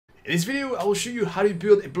In this video, I will show you how to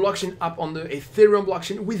build a blockchain app on the Ethereum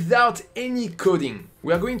blockchain without any coding.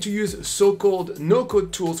 We are going to use so-called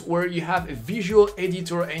no-code tools where you have a visual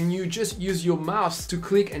editor and you just use your mouse to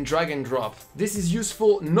click and drag and drop. This is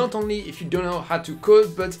useful not only if you don't know how to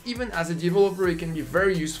code, but even as a developer, it can be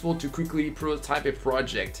very useful to quickly prototype a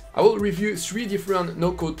project. I will review 3 different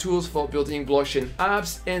no-code tools for building blockchain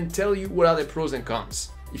apps and tell you what are the pros and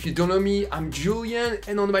cons. If you don't know me, I'm Julian,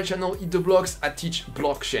 and on my channel Eat the Blocks, I teach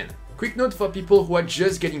blockchain. Quick note for people who are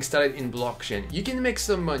just getting started in blockchain. You can make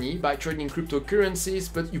some money by trading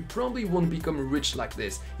cryptocurrencies, but you probably won't become rich like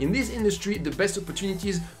this. In this industry, the best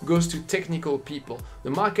opportunities goes to technical people. The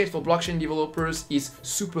market for blockchain developers is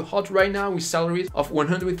super hot right now with salaries of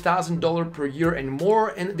 $100,000 per year and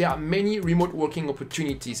more, and there are many remote working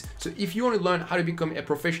opportunities. So if you want to learn how to become a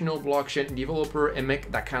professional blockchain developer and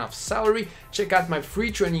make that kind of salary, check out my free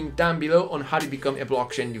training down below on how to become a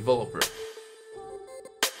blockchain developer.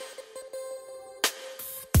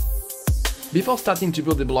 Before starting to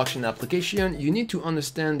build a blockchain application, you need to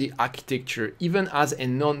understand the architecture, even as a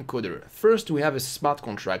non-coder. First, we have a smart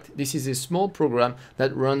contract. This is a small program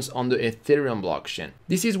that runs on the Ethereum blockchain.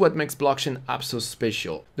 This is what makes blockchain apps so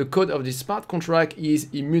special. The code of the smart contract is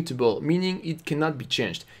immutable, meaning it cannot be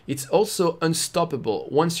changed. It's also unstoppable.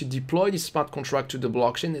 Once you deploy the smart contract to the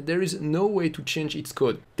blockchain, there is no way to change its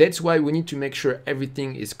code. That's why we need to make sure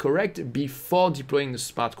everything is correct before deploying the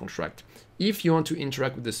smart contract. If you want to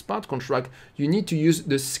interact with the smart contract, you need to use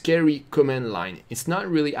the scary command line. It's not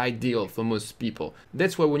really ideal for most people.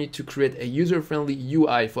 That's why we need to create a user-friendly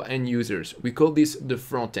UI for end users. We call this the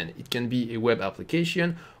front end. It can be a web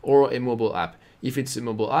application or a mobile app. If it's a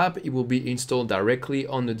mobile app, it will be installed directly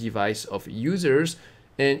on the device of users.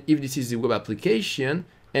 And if this is a web application,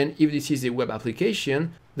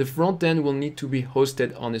 the front end will need to be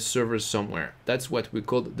hosted on a server somewhere. That's what we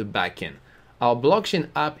call the backend. Our blockchain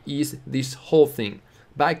app is this whole thing: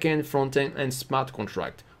 backend, frontend, and smart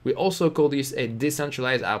contract. We also call this a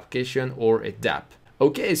decentralized application or a dApp.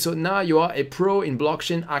 Okay, so now you are a pro in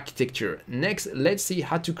blockchain architecture. Next, let's see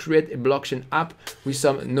how to create a blockchain app with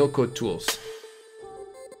some no-code tools.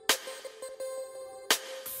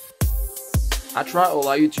 Atra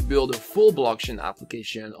allows you to build a full blockchain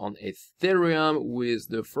application on Ethereum with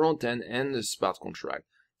the frontend and the smart contract.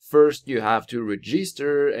 First, you have to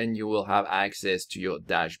register and you will have access to your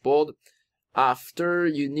dashboard. After,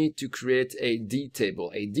 you need to create a D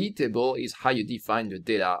table. A D table is how you define the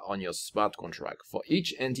data on your smart contract. For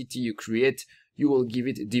each entity you create, you will give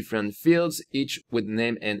it different fields, each with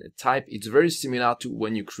name and type. It's very similar to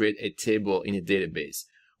when you create a table in a database.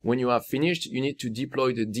 When you are finished, you need to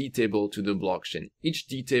deploy the D table to the blockchain. Each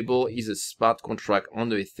D table is a smart contract on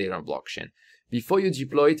the Ethereum blockchain. Before you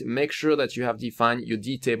deploy it, make sure that you have defined your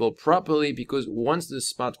D table properly, because once the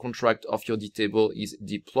smart contract of your D table is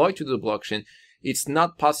deployed to the blockchain, it's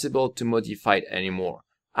not possible to modify it anymore.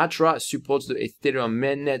 Atra supports the Ethereum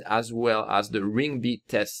mainnet as well as the Ring-B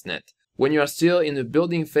testnet. When you are still in the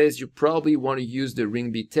building phase, you probably want to use the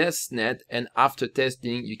Ring-B testnet, and after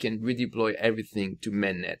testing, you can redeploy everything to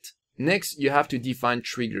mainnet. Next, you have to define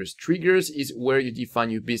triggers. Triggers is where you define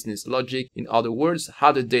your business logic. In other words,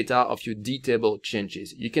 how the data of your D table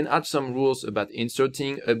changes. You can add some rules about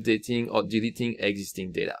inserting, updating, or deleting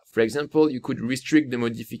existing data. For example, you could restrict the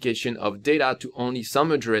modification of data to only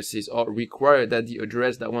some addresses, or require that the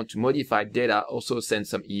address that want to modify data also send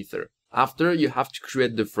some ether. After, you have to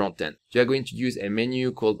create the front end. You are going to use a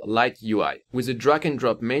menu called Light UI. With the drag and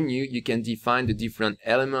drop menu, you can define the different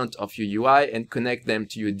elements of your UI and connect them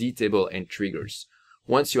to your D table and triggers.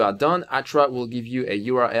 Once you are done, Atra will give you a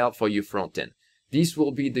URL for your front end. This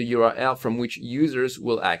will be the URL from which users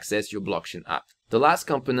will access your blockchain app. The last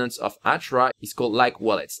component of Atra is called Light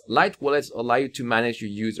Wallets. Light Wallets allow you to manage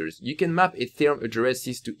your users. You can map Ethereum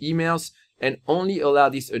addresses to emails and only allow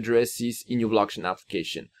these addresses in your blockchain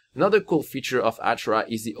application. Another cool feature of Atra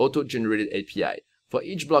is the auto-generated API. For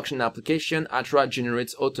each blockchain application, Atra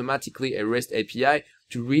generates automatically a REST API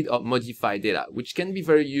to read or modify data, which can be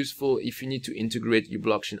very useful if you need to integrate your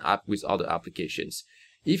blockchain app with other applications.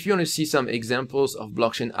 If you want to see some examples of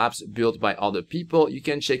blockchain apps built by other people, you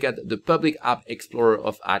can check out the public app explorer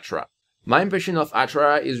of Atra. My impression of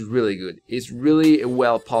Atra is really good. It's really a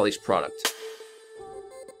well-polished product.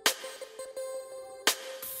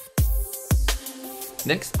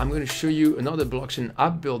 Next, I'm going to show you another blockchain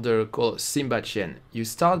app builder called Simbachain. You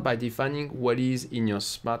start by defining what is in your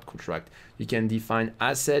smart contract. You can define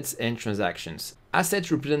assets and transactions.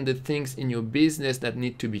 Assets represent the things in your business that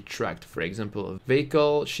need to be tracked. For example, a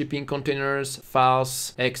vehicle, shipping containers,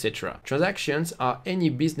 files, etc. Transactions are any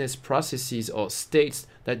business processes or states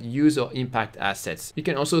that use or impact assets. You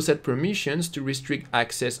can also set permissions to restrict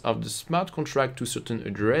access of the smart contract to certain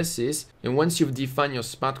addresses. And once you've defined your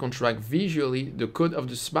smart contract visually, the code of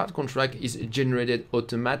the smart contract is generated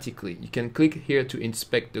automatically. You can click here to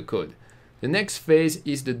inspect the code. The next phase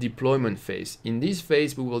is the deployment phase. In this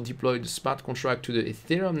phase, we will deploy the smart contract to the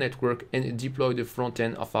Ethereum network and deploy the front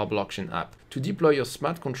end of our blockchain app. To deploy your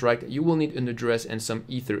smart contract, you will need an address and some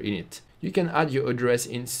Ether in it. You can add your address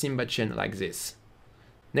in Simbachain like this.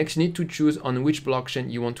 Next, you need to choose on which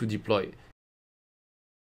blockchain you want to deploy.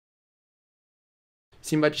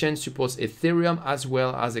 Simbachain supports Ethereum as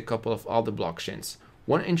well as a couple of other blockchains.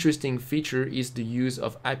 One interesting feature is the use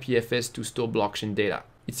of IPFS to store blockchain data.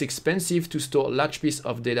 It's expensive to store a large piece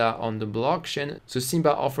of data on the blockchain, so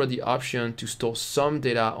Simba offers the option to store some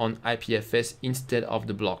data on IPFS instead of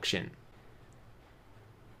the blockchain.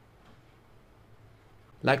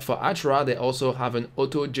 Like for Atra, they also have an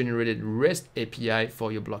auto-generated REST API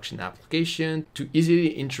for your blockchain application to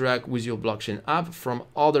easily interact with your blockchain app from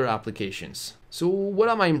other applications. So what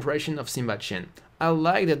are my impressions of Simbachain? I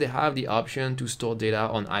like that they have the option to store data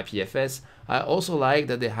on IPFS. I also like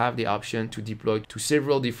that they have the option to deploy to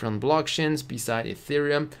several different blockchains beside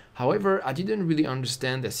Ethereum. However, I didn't really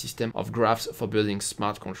understand the system of graphs for building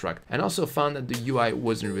smart contracts, and also found that the UI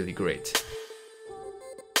wasn't really great.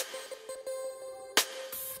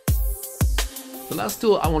 The last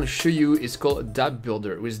tool I want to show you is called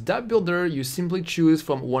Dappbuilder. With Dappbuilder, you simply choose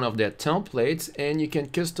from one of their templates and you can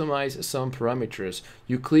customize some parameters.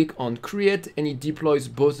 You click on create and it deploys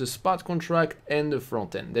both the smart contract and the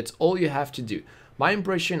front end. That's all you have to do. My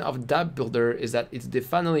impression of Dappbuilder is that it's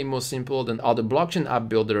definitely more simple than other blockchain app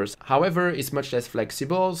builders. However, it's much less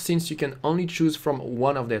flexible since you can only choose from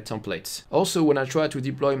one of their templates. Also, when I tried to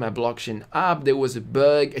deploy my blockchain app, there was a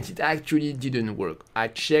bug and it actually didn't work. I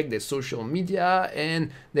checked their social media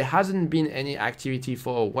and there hasn't been any activity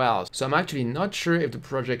for a while. So I'm actually not sure if the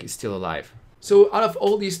project is still alive. So out of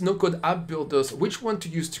all these no-code app builders, which one to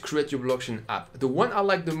use to create your blockchain app? The one I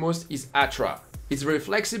like the most is Atra. It's very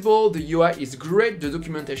flexible, the UI is great, the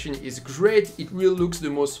documentation is great, it really looks the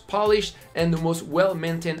most polished and the most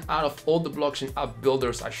well-maintained out of all the blockchain app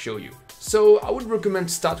builders I show you. So I would recommend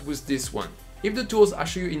to start with this one. If the tools I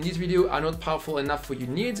show you in this video are not powerful enough for your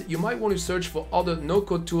needs, you might want to search for other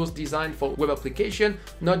no-code tools designed for web application,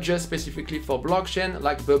 not just specifically for blockchain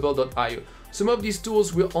like Bubble.io. Some of these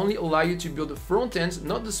tools will only allow you to build the front end,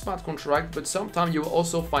 not the smart contract, but sometimes you will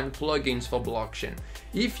also find plugins for blockchain.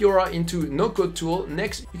 If you are into no-code tool,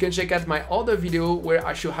 next you can check out my other video where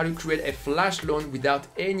I show how to create a flash loan without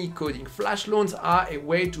any coding. Flash loans are a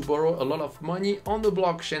way to borrow a lot of money on the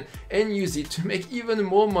blockchain and use it to make even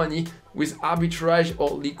more money with arbitrage or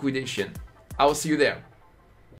liquidation. I will see you there.